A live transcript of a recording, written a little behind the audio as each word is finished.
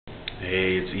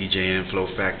Hey, it's EJ and Flow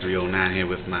Factory '09 here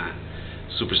with my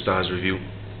Superstars review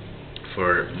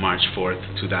for March 4th,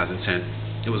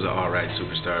 2010. It was an alright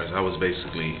Superstars. I was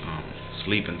basically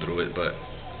sleeping through it, but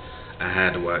I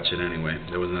had to watch it anyway.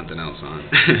 There was nothing else on.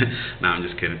 Nah, I'm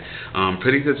just kidding.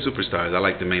 Pretty good Superstars. I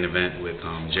like the main event with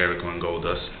Jericho and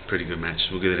Goldust. Pretty good match.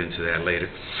 We'll get into that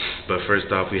later. But first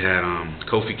off, we had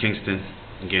Kofi Kingston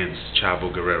against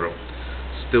Chavo Guerrero.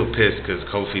 Still pissed because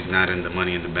Kofi's not in the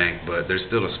Money in the Bank, but there's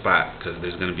still a spot because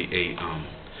there's going to be eight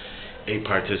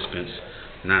participants,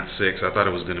 not six. I thought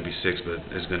it was going to be six, but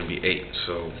there's going to be eight.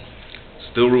 So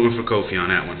still rooting for Kofi on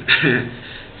that one.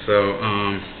 So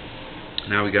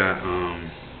now we got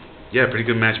pretty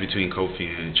good match between Kofi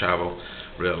and Chavo.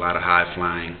 A lot of high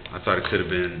flying. I thought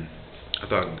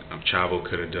Chavo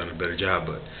could have done a better job,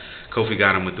 but Kofi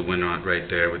got him with the win right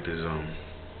there with his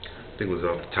I think it was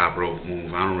off the top rope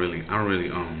move. I don't really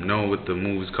know what the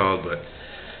move is called, but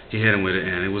he hit him with it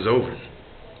and it was over.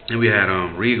 And we had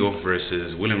William Regal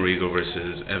versus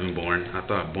Evan Bourne. I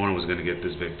thought Bourne was gonna get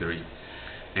this victory,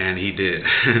 and he did,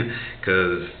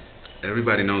 because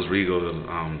everybody knows Regal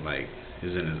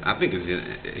he's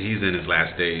in his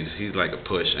last days. He's like a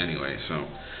push anyway. So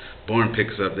Bourne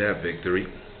picks up that victory,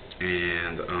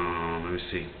 and let me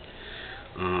see.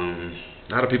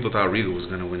 A lot of people thought Regal was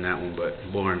going to win that one, but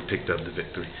Bourne picked up the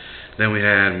victory. Then we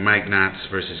had Mike Knox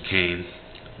versus Kane.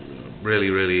 Really,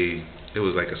 it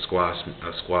was like a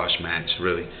squash match,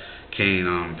 really.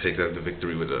 Kane picked up the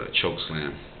victory with a choke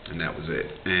slam, and that was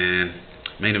it. And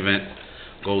main event,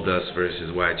 Goldust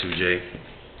versus Y2J.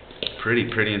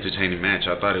 Pretty entertaining match.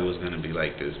 I thought it was going to be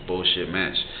like this bullshit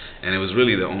match, and it was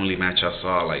really the only match I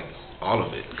saw, like, all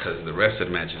of it, because the rest of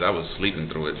the matches I was sleeping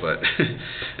through it. But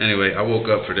anyway, I woke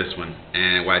up for this one,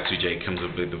 and Y2J comes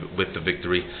up with the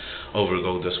victory over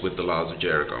Goldust with the Laws of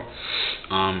Jericho.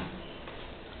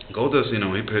 Goldust,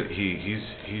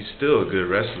 he's still a good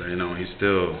wrestler.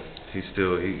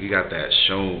 He got that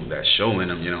show in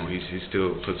him. He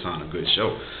still puts on a good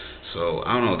show. So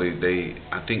I don't know.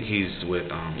 I think he's with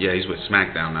he's with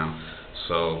SmackDown now.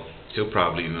 So he'll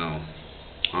probably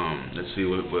let's see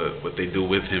what they do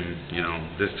with him,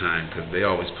 this time, because they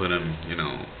always put him,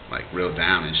 like real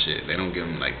down and shit. They don't give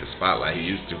him like the spotlight he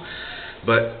used to.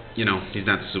 But he's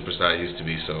not the superstar he used to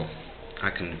be, so I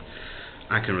can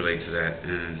relate to that.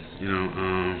 And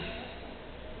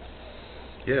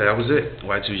that was it.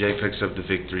 Y2J picks up the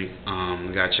victory.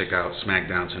 We gotta check out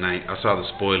SmackDown tonight. I saw the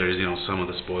spoilers, some of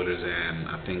the spoilers, and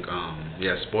I think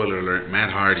spoiler alert, Matt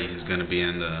Hardy is gonna be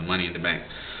in the Money in the Bank.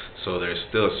 So there's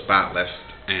still a spot left,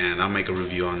 and I'll make a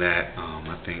review on that,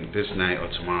 I think this night or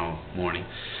tomorrow morning.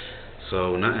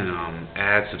 So nothing,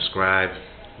 add, subscribe,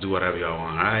 do whatever y'all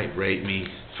want, alright? Rate me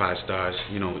 5 stars,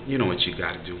 you know what you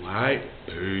gotta do, alright?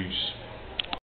 Peace.